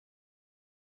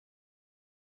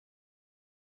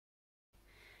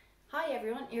Hi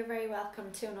everyone, you're very welcome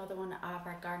to another one of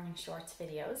our gardening shorts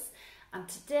videos, and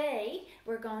today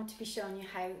we're going to be showing you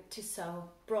how to sow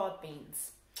broad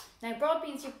beans. Now broad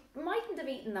beans, you mightn't have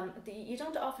eaten them, you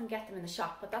don't often get them in the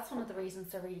shop, but that's one of the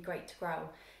reasons they're really great to grow.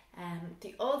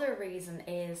 The other reason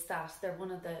is that they're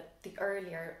one of the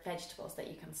earlier vegetables that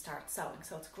you can start sowing,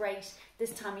 so it's great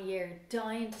this time of year,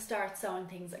 dying to start sowing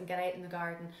things and get out in the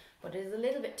garden, but it is a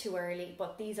little bit too early,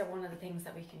 but these are one of the things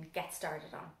that we can get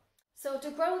started on. So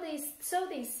to sow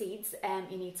these seeds,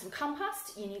 you need some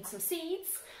compost, you need some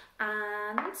seeds,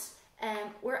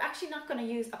 and we're actually not going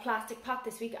to use a plastic pot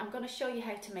this week. I'm going to show you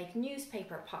how to make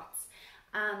newspaper pots.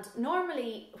 And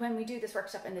normally when we do this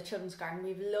workshop in the children's garden, we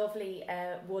have lovely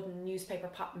wooden newspaper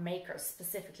pot makers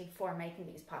specifically for making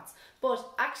these pots. But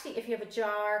actually if you have a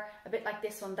jar, a bit like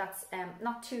this one, that's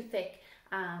not too thick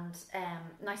and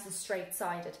nice and straight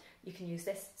sided, you can use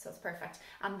this, so it's perfect.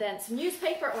 And then some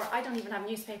newspaper, or I don't even have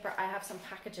newspaper, I have some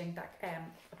packaging that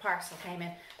a parcel came in,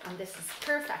 and this is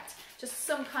perfect. Just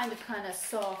some kind of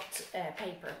soft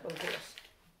paper will do it.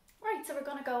 Right, so we're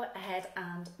going to go ahead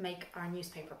and make our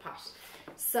newspaper pot.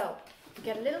 So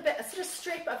get a sort of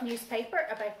strip of newspaper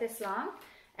about this long,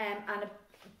 and a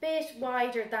bit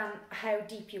wider than how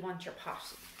deep you want your pot.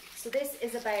 So this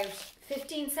is about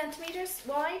 15 centimeters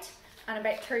wide and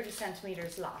about 30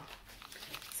 centimeters long.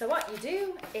 So what you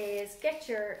do is get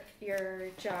your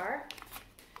jar,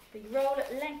 you roll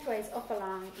it lengthways up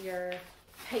along your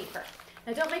paper.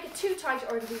 Now don't make it too tight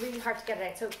or it'll be really hard to get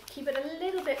it out, so keep it a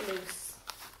little bit loose.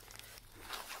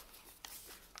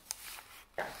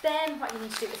 Then what you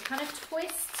need to do is kind of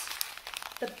twist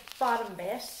the bottom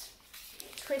bit,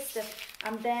 twist it,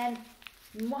 and then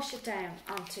mush it down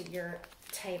onto your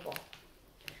table.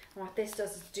 And what this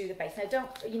does is do the base. Now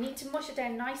you need to mush it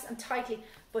down nice and tightly,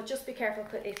 but just be careful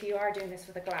if you are doing this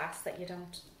with a glass that you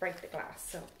don't break the glass.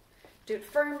 So do it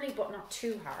firmly but not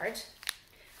too hard.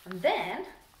 And then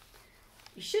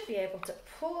you should be able to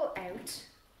pull out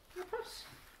your pot.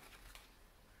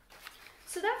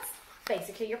 So that's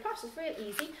basically your pot. It's real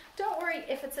easy. Don't worry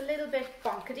if it's a little bit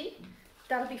bonkety.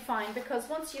 That'll be fine, because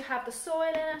once you have the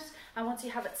soil in it and once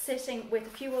you have it sitting with a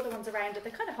few other ones around it,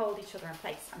 they kind of hold each other in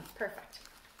place, and it's perfect.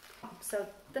 So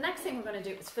the next thing we're going to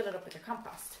do is fill it up with your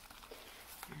compost.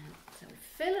 So we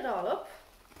fill it all up,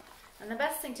 and the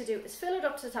best thing to do is fill it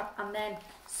up to the top and then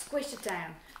squish it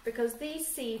down, because these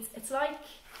seeds, it's like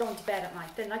going to bed at night.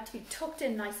 They like to be tucked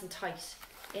in nice and tight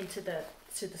into the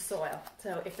soil.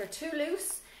 So if they're too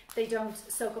loose, they don't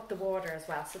soak up the water as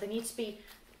well. So they need to be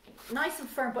nice and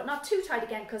firm, but not too tight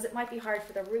again, because it might be hard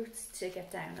for the roots to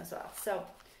get down as well. So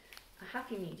a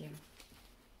happy medium.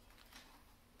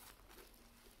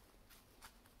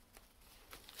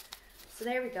 So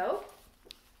there we go.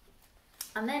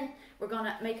 And then we're going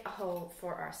to make a hole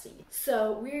for our seed.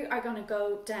 So we are going to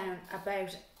go down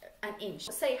about an inch,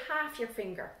 say half your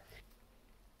finger.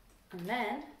 And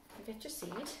then you get your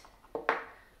seed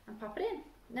and pop it in.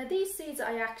 Now these seeds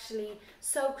I actually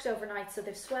soaked overnight, so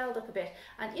they've swelled up a bit,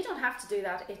 and you don't have to do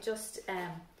that, it just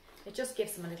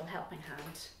gives them a little helping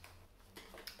hand.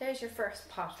 There's your first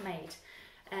pot made.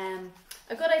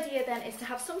 A good idea then is to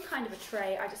have some kind of a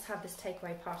tray. I just have this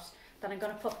takeaway pot that I'm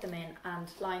going to put them in and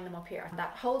line them up here, and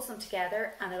that holds them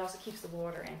together, and it also keeps the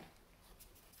water in.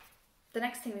 The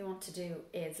next thing we want to do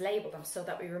is label them so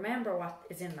that we remember what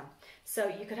is in them. So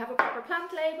you could have a proper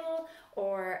plant label,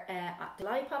 or a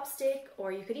lollipop stick,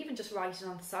 or you could even just write it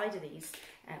on the side of these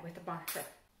with a marker.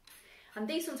 And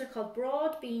these ones are called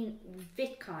broad bean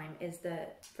Vitkeim is the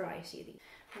variety of these.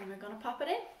 And we're going to pop it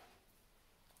in.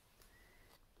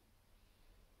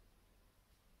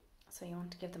 So you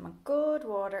want to give them a good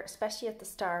water, especially at the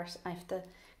start if the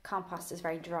compost is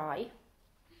very dry.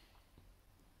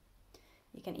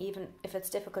 You can even, if it's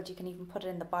difficult, you can even put it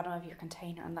in the bottom of your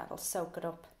container, and that'll soak it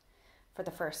up for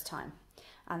the first time.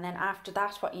 And then after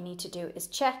that, what you need to do is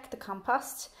check the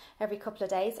compost every couple of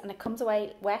days, and it comes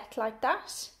away wet like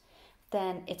that,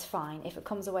 then it's fine. If it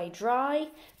comes away dry,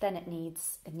 then it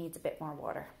needs a bit more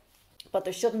water. But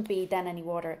there shouldn't be then any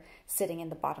water sitting in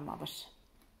the bottom of it.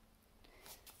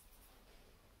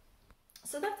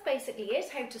 So that's basically it,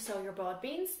 how to sow your broad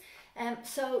beans.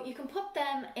 So you can put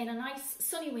them in a nice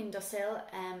sunny windowsill,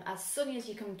 as sunny as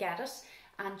you can get it,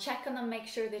 and check on them, make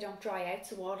sure they don't dry out,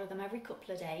 so water them every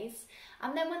couple of days.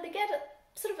 And then when they get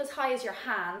sort of as high as your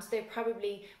hand, they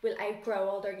probably will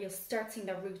outgrow you'll start seeing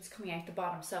their roots coming out the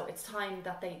bottom, so it's time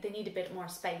that they need a bit more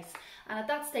space. And at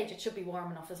that stage it should be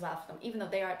warm enough as well for them, even though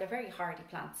they're very hardy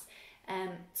plants.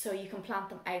 So you can plant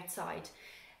them outside.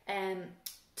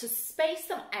 To space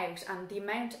them out and the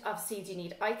amount of seeds you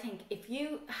need, I think if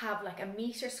you have like a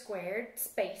metre squared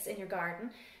space in your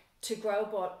garden, to grow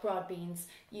broad beans,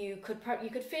 you could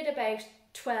fit about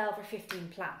 12 or 15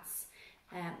 plants.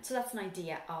 So that's an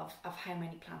idea of how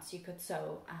many plants you could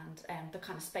sow and the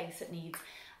kind of space it needs.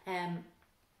 And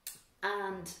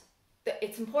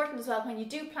it's important as well, when you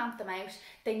do plant them out,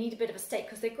 they need a bit of a stake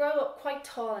because they grow up quite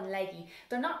tall and leggy.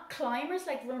 They're not climbers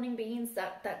like running beans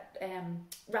that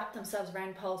wrap themselves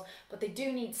around poles, but they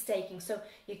do need staking. So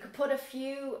you could put a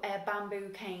few bamboo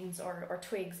canes or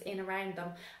twigs in around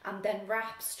them, and then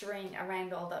wrap string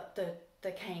around all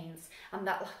the canes, and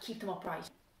that'll keep them upright.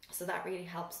 So that really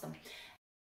helps them.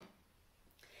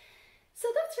 So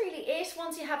that's really it.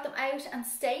 Once you have them out and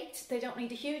staked, they don't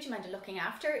need a huge amount of looking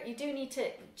after. You do need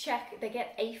to check, they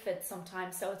get aphids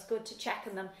sometimes, so it's good to check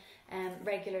on them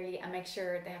regularly and make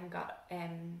sure they haven't got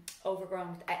overgrown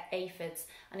with aphids.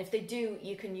 And if they do,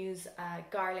 you can use a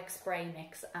garlic spray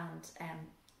mix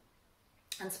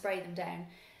and spray them down.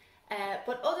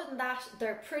 But other than that,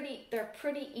 they're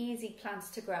pretty easy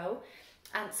plants to grow.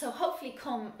 And so hopefully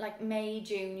come like May,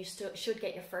 June, you should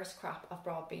get your first crop of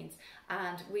broad beans.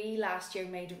 And we last year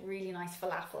made really nice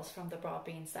falafels from the broad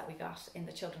beans that we got in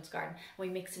the children's garden. We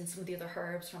mixed in some of the other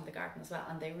herbs from the garden as well,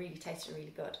 and they really tasted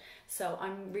really good. So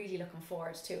I'm really looking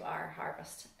forward to our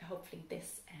harvest, hopefully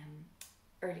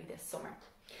early this summer.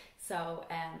 So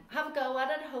have a go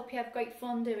at it. I hope you have great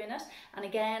fun doing it. And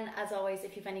again, as always,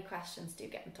 if you have any questions, do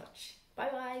get in touch. Bye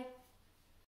bye.